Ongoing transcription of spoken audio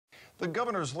The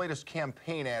governor's latest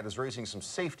campaign ad is raising some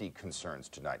safety concerns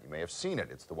tonight. You may have seen it.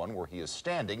 It's the one where he is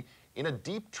standing in a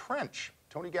deep trench.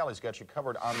 Tony Galley's got you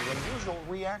covered on the unusual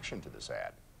reaction to this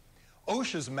ad.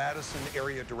 OSHA's Madison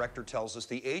area director tells us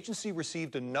the agency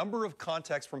received a number of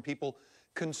contacts from people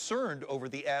concerned over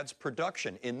the ad's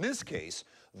production. In this case,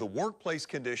 the workplace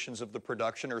conditions of the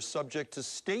production are subject to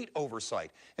state oversight,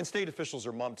 and state officials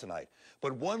are mum tonight.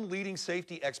 But one leading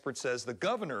safety expert says the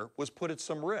governor was put at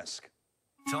some risk.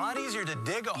 It's a lot easier to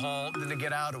dig a hole than to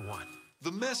get out of one.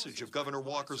 The message of Governor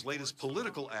Walker's latest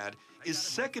political ad is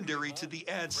secondary to the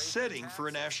ad's setting for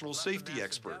a national safety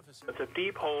expert. It's a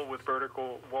deep hole with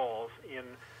vertical walls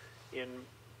in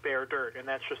bare dirt, and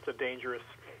that's just a dangerous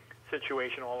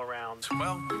situation all around.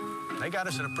 Well, they got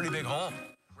us in a pretty big hole.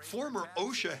 Former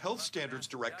OSHA Health Standards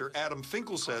Director Adam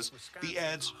Finkel says the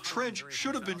ad's trench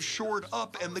should have been shored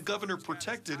up and the governor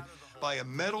protected by a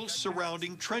metal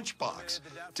surrounding trench box.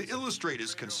 To illustrate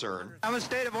his concern, I'm a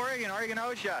state of Oregon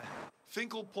OSHA.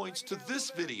 Finkel points to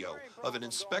this video of an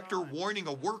inspector warning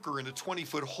a worker in a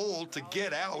 20-foot hole to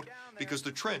get out because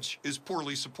the trench is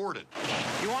poorly supported.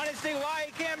 You want to see why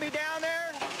he can't be down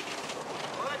there?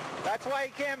 What? That's why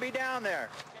he can't be down there.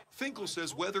 Finkel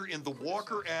says whether in the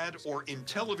Walker ad or in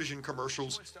television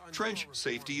commercials, trench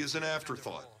safety is an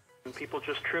afterthought. People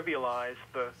just trivialize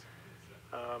the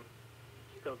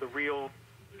real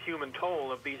human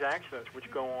toll of these accidents, which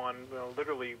go on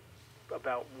literally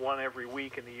about one every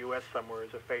week in the U.S. somewhere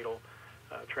is a fatal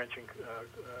trenching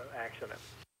accident.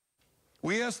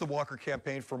 We asked the Walker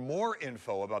campaign for more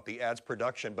info about the ad's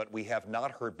production, but we have not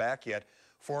heard back yet.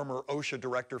 Former OSHA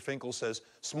Director Finkel says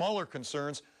smaller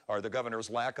concerns are the governor's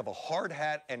lack of a hard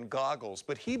hat and goggles,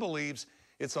 but he believes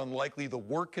it's unlikely the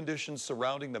work conditions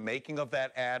surrounding the making of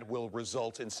that ad will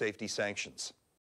result in safety sanctions.